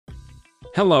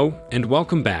Hello, and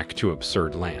welcome back to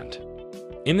Absurd Land.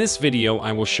 In this video,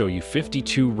 I will show you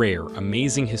 52 rare,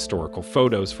 amazing historical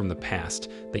photos from the past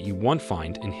that you won't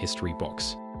find in history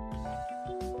books.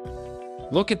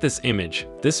 Look at this image.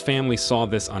 This family saw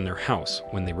this on their house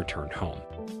when they returned home.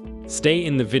 Stay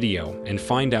in the video and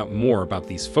find out more about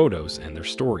these photos and their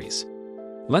stories.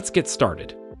 Let's get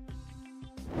started.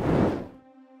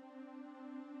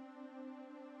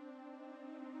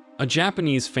 A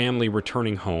Japanese family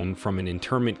returning home from an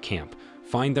internment camp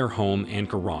find their home and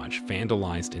garage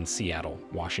vandalized in Seattle,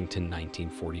 Washington,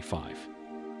 1945.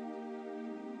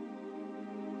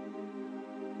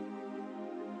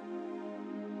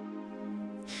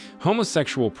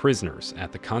 Homosexual prisoners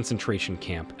at the concentration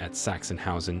camp at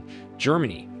Sachsenhausen,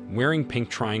 Germany, wearing pink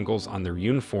triangles on their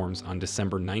uniforms on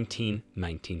December 19,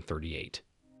 1938.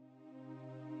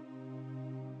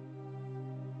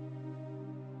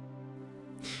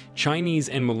 Chinese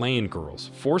and Malayan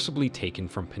girls forcibly taken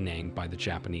from Penang by the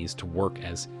Japanese to work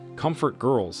as comfort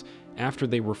girls after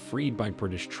they were freed by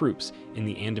British troops in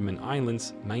the Andaman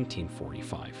Islands,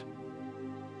 1945.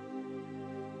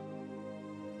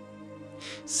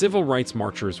 Civil rights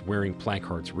marchers wearing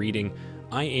placards reading,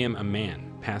 "I am a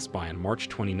man," passed by on March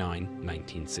 29,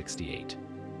 1968.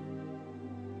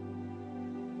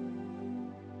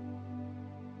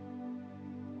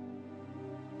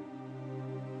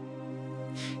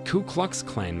 Ku Klux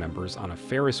Klan members on a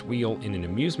Ferris wheel in an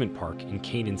amusement park in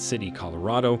Canyon City,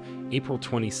 Colorado, April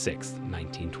 26,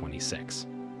 1926.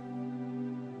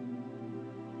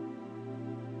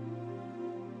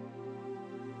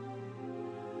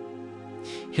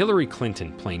 Hillary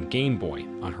Clinton playing Game Boy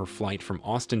on her flight from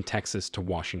Austin, Texas to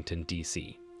Washington,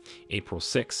 D.C., April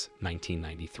 6,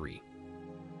 1993.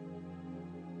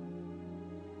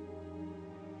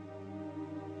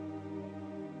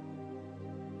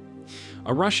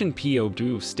 A Russian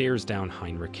POW stares down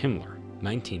Heinrich Himmler,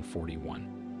 1941.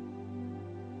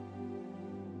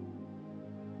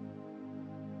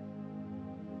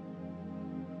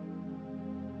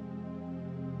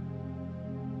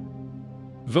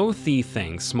 Vo Thi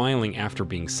Thang smiling after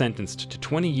being sentenced to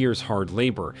 20 years hard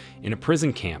labor in a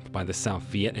prison camp by the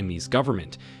South Vietnamese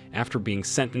government. After being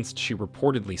sentenced, she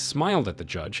reportedly smiled at the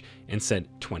judge and said,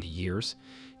 "20 years?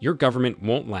 Your government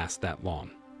won't last that long,"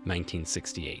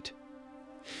 1968.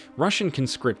 Russian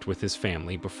conscript with his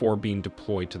family before being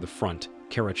deployed to the front,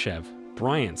 Karachev,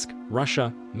 Bryansk,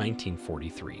 Russia,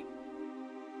 1943.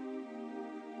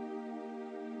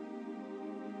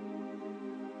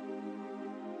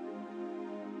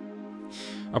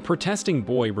 A protesting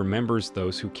boy remembers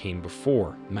those who came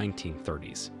before,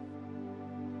 1930s.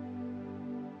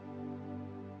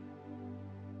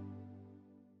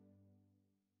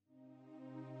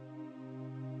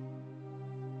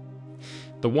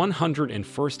 The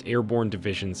 101st Airborne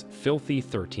Division's filthy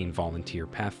 13 volunteer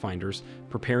pathfinders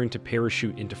preparing to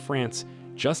parachute into France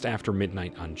just after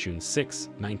midnight on June 6,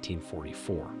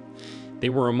 1944. They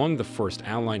were among the first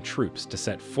Allied troops to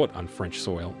set foot on French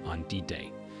soil on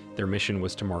D-Day. Their mission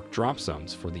was to mark drop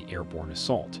zones for the airborne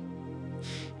assault.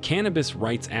 Cannabis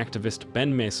rights activist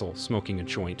Ben Maisel smoking a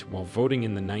joint while voting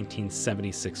in the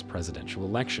 1976 presidential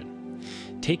election,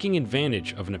 taking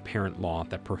advantage of an apparent law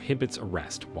that prohibits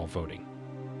arrest while voting.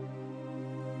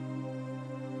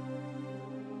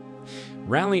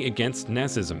 Rally against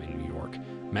Nazism in New York,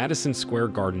 Madison Square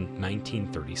Garden,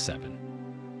 1937.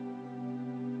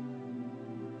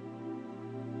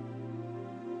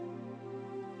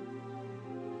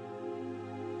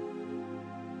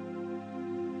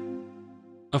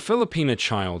 A Filipina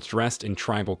child dressed in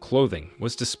tribal clothing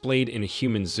was displayed in a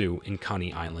human zoo in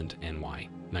Coney Island, NY,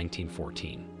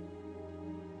 1914.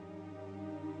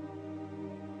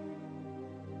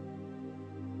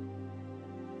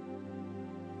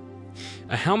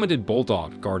 A helmeted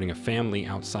bulldog guarding a family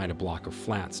outside a block of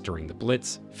flats during the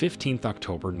Blitz, 15th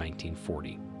October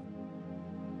 1940.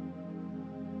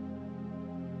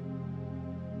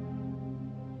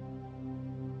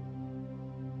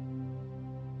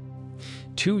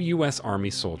 Two U.S. Army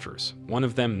soldiers, one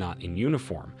of them not in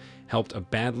uniform, helped a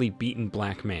badly beaten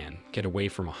black man get away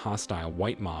from a hostile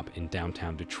white mob in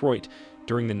downtown Detroit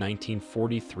during the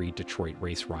 1943 Detroit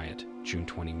race riot, June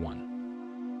 21.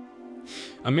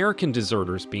 American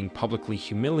deserters being publicly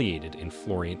humiliated in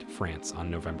Florient, France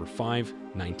on November 5,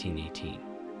 1918.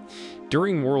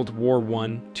 During World War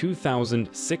I,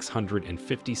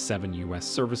 2,657 U.S.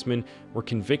 servicemen were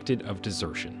convicted of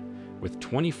desertion, with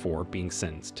 24 being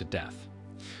sentenced to death.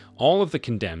 All of the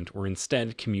condemned were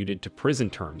instead commuted to prison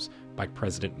terms by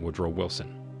President Woodrow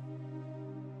Wilson.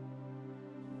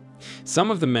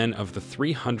 Some of the men of the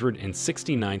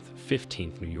 369th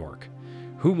 15th New York,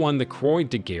 who won the Croix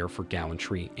de Guerre for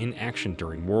gallantry in action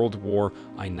during World War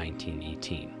I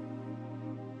 1918.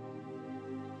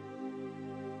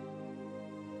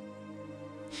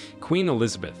 Queen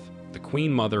Elizabeth, the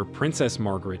Queen Mother, Princess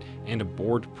Margaret, and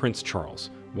aboard Prince Charles,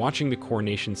 watching the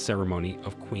coronation ceremony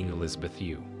of Queen Elizabeth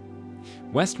II.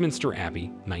 Westminster Abbey,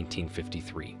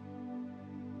 1953.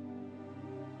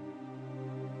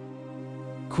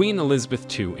 Queen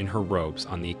Elizabeth II in her robes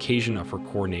on the occasion of her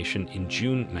coronation in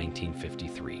June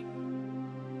 1953.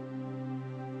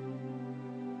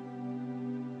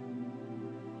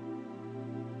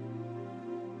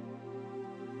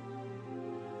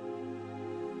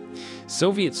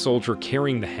 Soviet soldier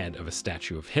carrying the head of a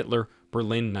statue of Hitler,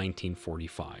 Berlin,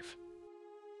 1945.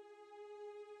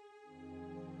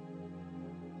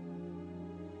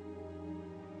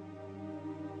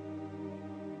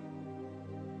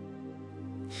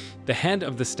 The head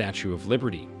of the Statue of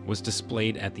Liberty was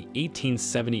displayed at the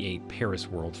 1878 Paris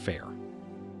World Fair.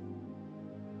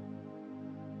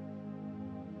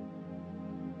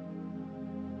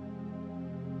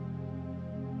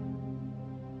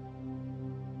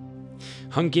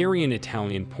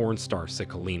 Hungarian-Italian porn star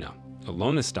Cicalina,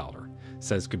 Ilona Staller,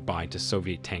 says goodbye to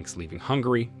Soviet tanks leaving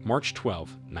Hungary, March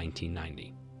 12,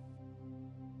 1990.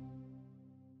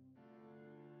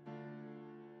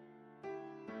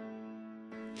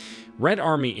 Red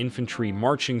Army infantry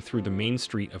marching through the main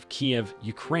street of Kiev,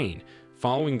 Ukraine,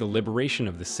 following the liberation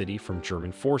of the city from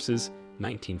German forces,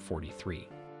 1943.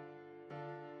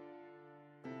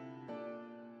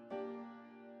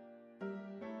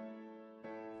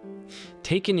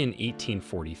 Taken in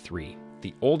 1843,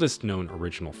 the oldest known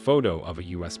original photo of a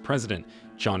U.S. president,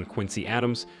 John Quincy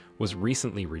Adams, was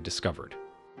recently rediscovered.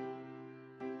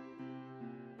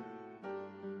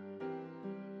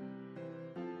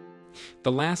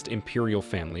 The last imperial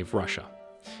family of Russia.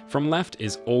 From left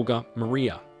is Olga,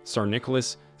 Maria, Tsar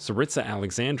Nicholas, Tsaritsa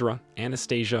Alexandra,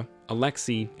 Anastasia,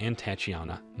 Alexei, and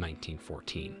Tatiana,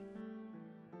 1914.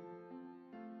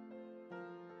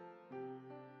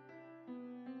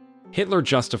 Hitler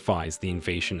justifies the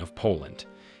invasion of Poland.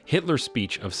 Hitler's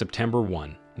speech of September 1,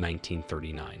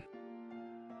 1939.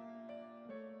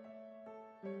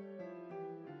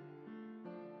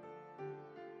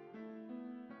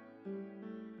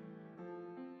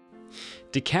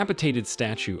 Decapitated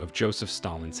statue of Joseph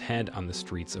Stalin's head on the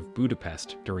streets of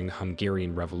Budapest during the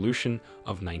Hungarian Revolution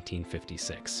of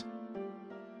 1956.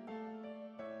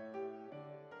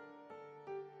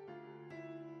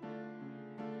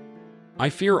 I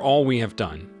fear all we have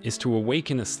done is to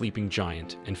awaken a sleeping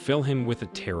giant and fill him with a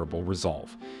terrible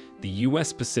resolve. The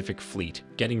U.S. Pacific Fleet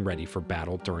getting ready for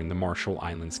battle during the Marshall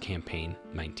Islands Campaign,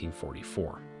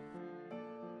 1944.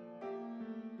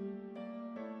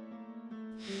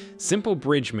 Simple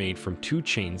bridge made from two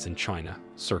chains in China,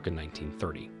 circa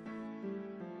 1930.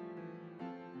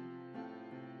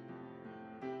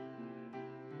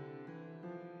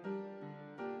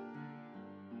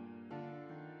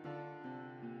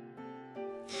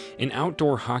 An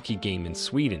outdoor hockey game in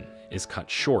Sweden is cut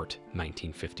short,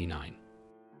 1959.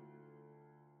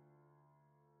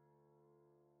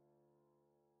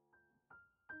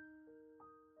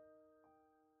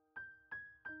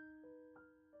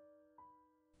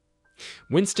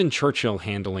 Winston Churchill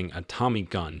handling a Tommy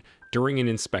gun during an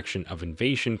inspection of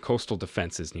invasion coastal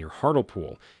defenses near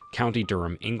Hartlepool, County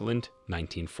Durham, England,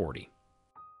 1940.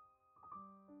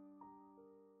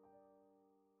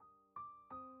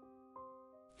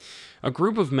 A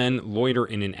group of men loiter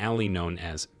in an alley known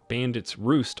as Bandit's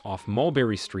Roost off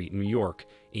Mulberry Street, New York,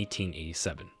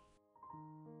 1887.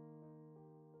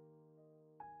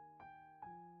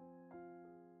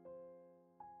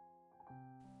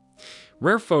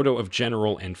 Rare photo of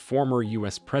General and former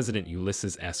U.S. President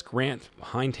Ulysses S. Grant.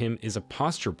 Behind him is a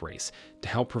posture brace to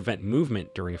help prevent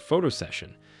movement during a photo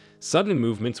session. Sudden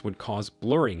movements would cause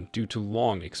blurring due to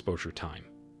long exposure time.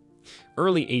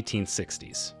 Early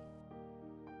 1860s.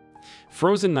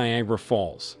 Frozen Niagara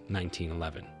Falls,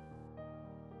 1911.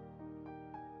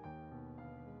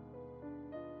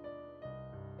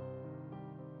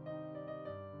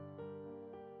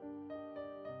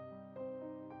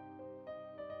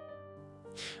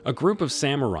 A group of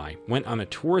samurai went on a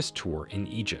tourist tour in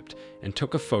Egypt and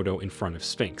took a photo in front of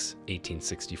Sphinx,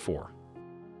 1864.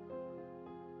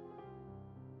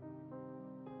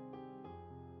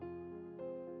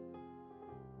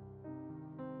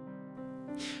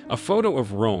 A photo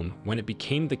of Rome when it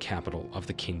became the capital of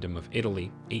the Kingdom of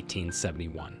Italy,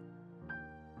 1871.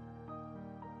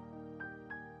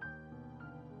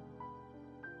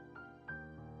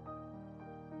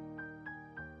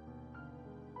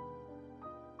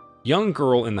 Young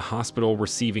girl in the hospital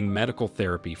receiving medical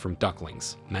therapy from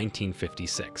ducklings,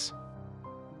 1956.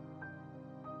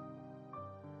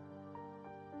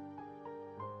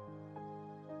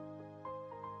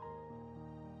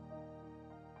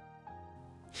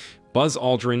 Buzz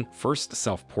Aldrin, first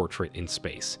self-portrait in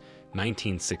space,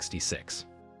 1966.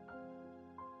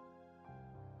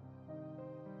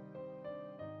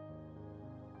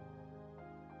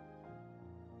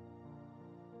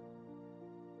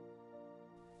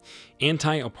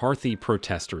 Anti-apartheid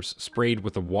protesters sprayed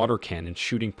with a water cannon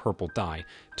shooting purple dye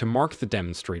to mark the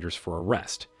demonstrators for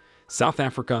arrest. South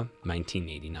Africa,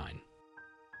 1989.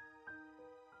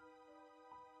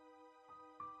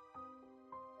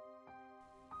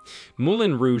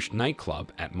 Moulin Rouge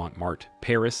nightclub at Montmartre,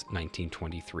 Paris,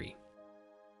 1923.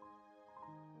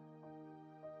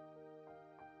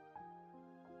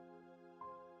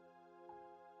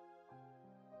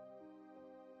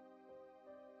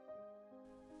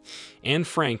 Anne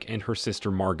Frank and her sister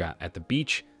Margot at the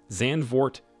beach,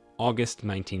 Zandvoort, August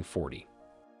 1940.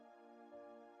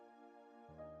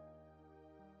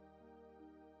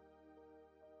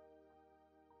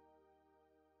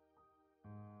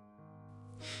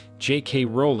 J.K.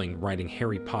 Rowling writing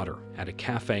Harry Potter at a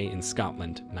cafe in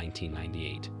Scotland,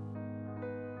 1998.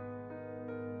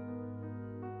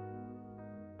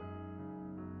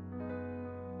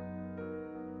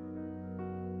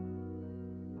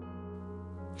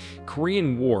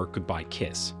 Korean War goodbye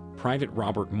kiss. Private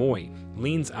Robert Moy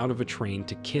leans out of a train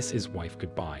to kiss his wife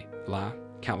goodbye. La,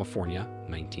 California,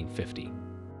 1950.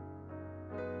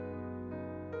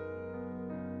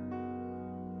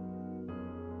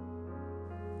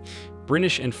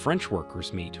 British and French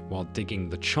workers meet while digging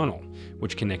the Channel,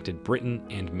 which connected Britain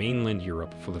and mainland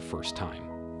Europe for the first time.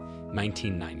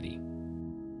 1990.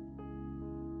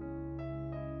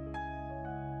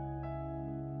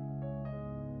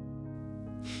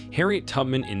 Harriet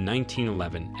Tubman in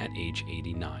 1911 at age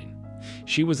 89.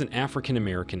 She was an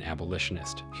African-American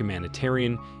abolitionist,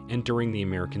 humanitarian, and during the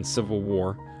American Civil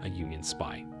War, a Union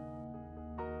spy.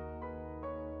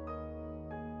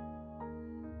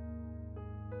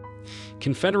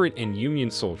 Confederate and Union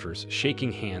soldiers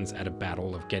shaking hands at a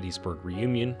Battle of Gettysburg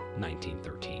reunion,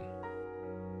 1913.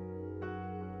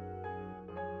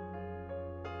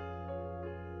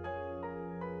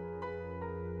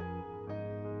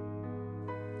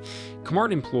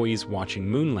 Comart employees watching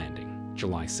moon landing,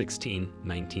 July 16,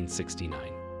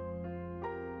 1969.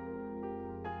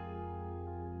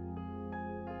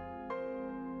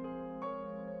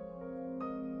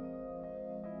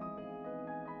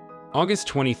 August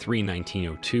 23,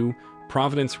 1902,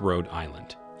 Providence, Rhode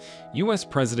Island. U.S.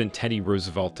 President Teddy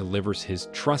Roosevelt delivers his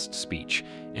trust speech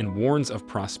and warns of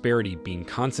prosperity being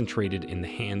concentrated in the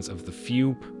hands of the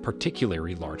few,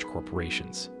 particularly large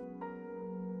corporations.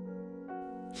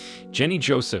 Jenny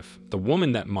Joseph, the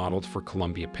woman that modeled for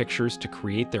Columbia Pictures to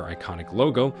create their iconic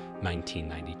logo,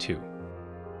 1992.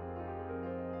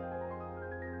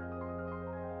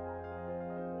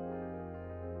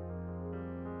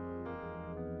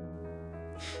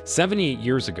 "78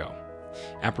 years ago,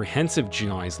 apprehensive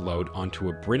GIs load onto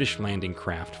a British landing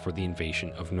craft for the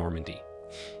invasion of Normandy.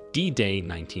 D-Day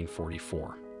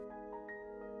 1944.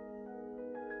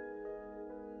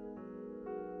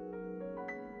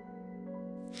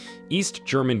 East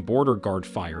German border guard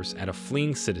fires at a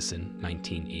fleeing citizen,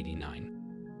 1989.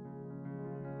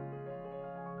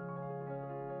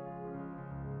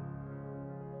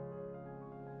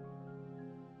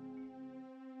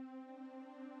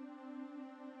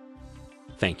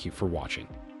 Thank you for watching.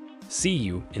 See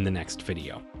you in the next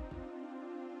video.